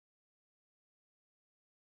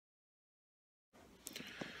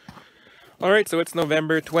Alright, so it's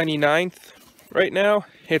November 29th right now.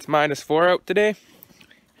 It's -4 out today.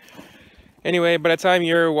 Anyway, by the time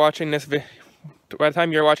you're watching this video,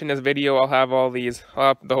 I'll have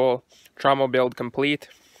the whole trommel build complete.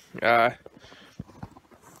 I'm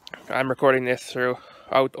recording this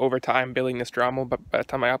throughout over time building this trommel, but by the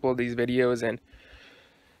time I upload these videos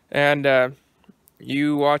and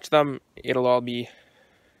you watch them, it'll all be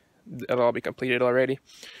completed already.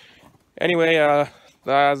 Anyway,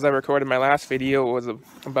 as I recorded my last video, it was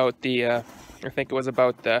about I think it was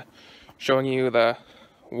about showing you the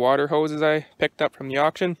water hoses I picked up from the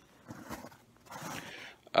auction.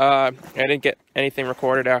 I didn't get anything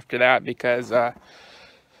recorded after that because that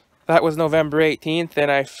was November 18th, and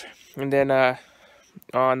then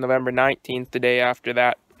on November 19th, the day after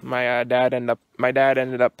that, my dad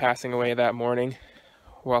ended up passing away that morning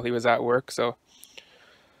while he was at work. So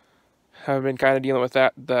I've been kind of dealing with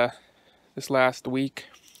that this last week,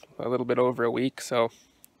 a little bit over a week. So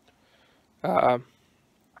yeah,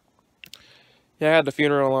 I had the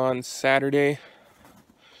funeral on Saturday,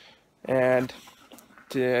 and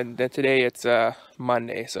today it's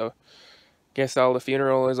Monday. So guess all the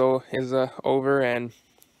funeral is over, and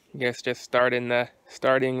I guess just starting the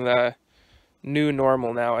new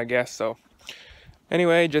normal now, I guess. So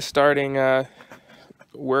anyway, just starting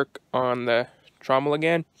work on the trommel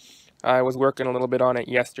again. I was working a little bit on it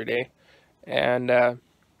yesterday, and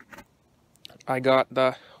I got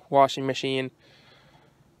the washing machine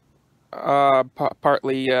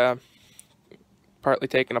partly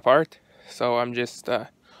taken apart. So I'm just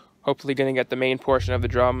hopefully gonna get the main portion of the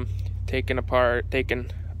drum taken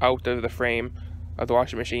out of the frame of the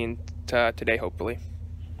washing machine today, hopefully.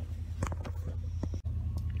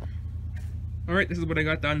 Alright, this is what I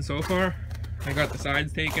got done so far. I got the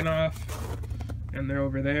sides taken off, and they're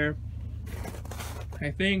over there. I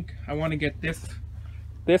think I want to get this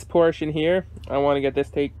portion here. I want to get this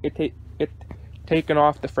taken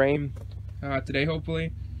off the frame today,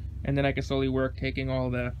 hopefully, and then I can slowly work taking all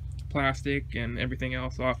the plastic and everything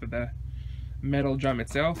else off of the metal drum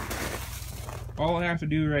itself. All I have to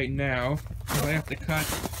do right now is I have to cut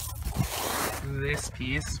this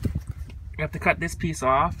piece. I have to cut this piece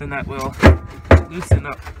off, and that will loosen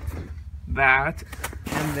up that,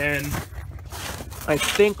 and then I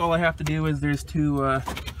think all I have to do is there's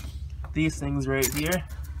these things right here.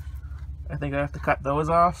 I think I have to cut those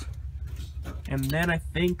off, and then I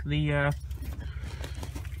think the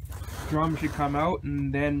drum should come out,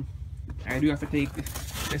 and then I do have to take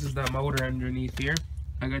this is the motor underneath here.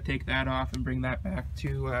 I gotta take that off and bring that back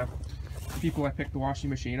to the people I picked the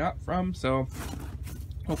washing machine up from. So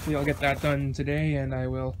hopefully I'll get that done today, and I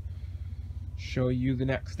will show you the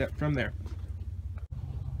next step from there.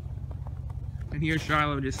 And here's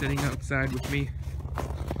Shiloh just sitting outside with me.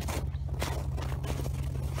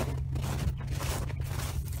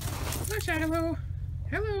 Hello, Shiloh.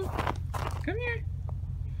 Hello. Come here.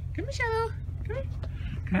 Come here, Shiloh. Come here.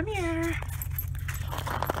 Come here.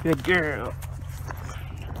 Good girl.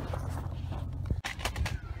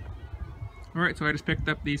 Alright, so I just picked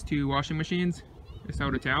up these two washing machines just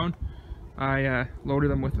out of town. I loaded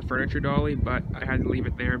them with the furniture dolly, but I had to leave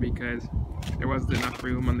it there because there wasn't enough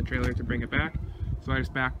room on the trailer to bring it back. So I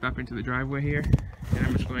just backed up into the driveway here, and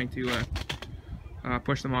I'm just going to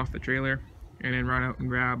push them off the trailer and then run out and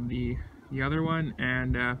grab the other one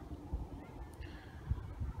and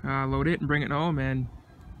load it and bring it home, and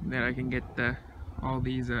then I can get all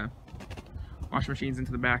these washing machines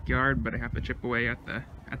into the backyard. But I have to chip away at the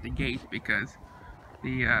gate because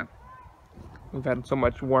we've had so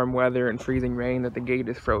much warm weather and freezing rain that the gate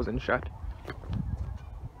is frozen shut.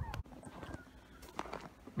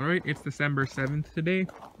 Alright, it's December 7th today,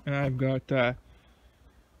 and I've got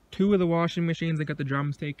two of the washing machines. I got the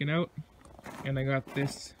drums taken out, and I got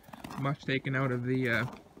this much taken out of the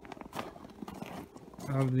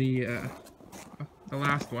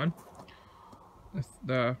last one.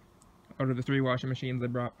 Out of the three washing machines I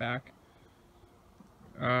brought back,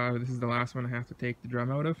 this is the last one I have to take the drum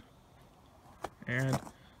out of. And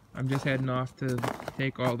I'm just heading off to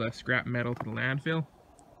take all the scrap metal to the landfill.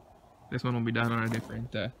 This one will be done on a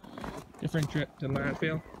different trip to the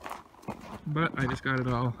landfill. But I just got it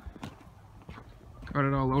all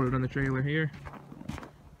loaded on the trailer here,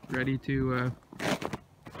 ready to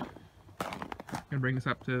bring this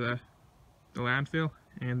up to the landfill,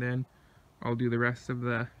 and then I'll do the rest of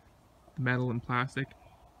the metal and plastic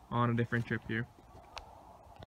on a different trip here.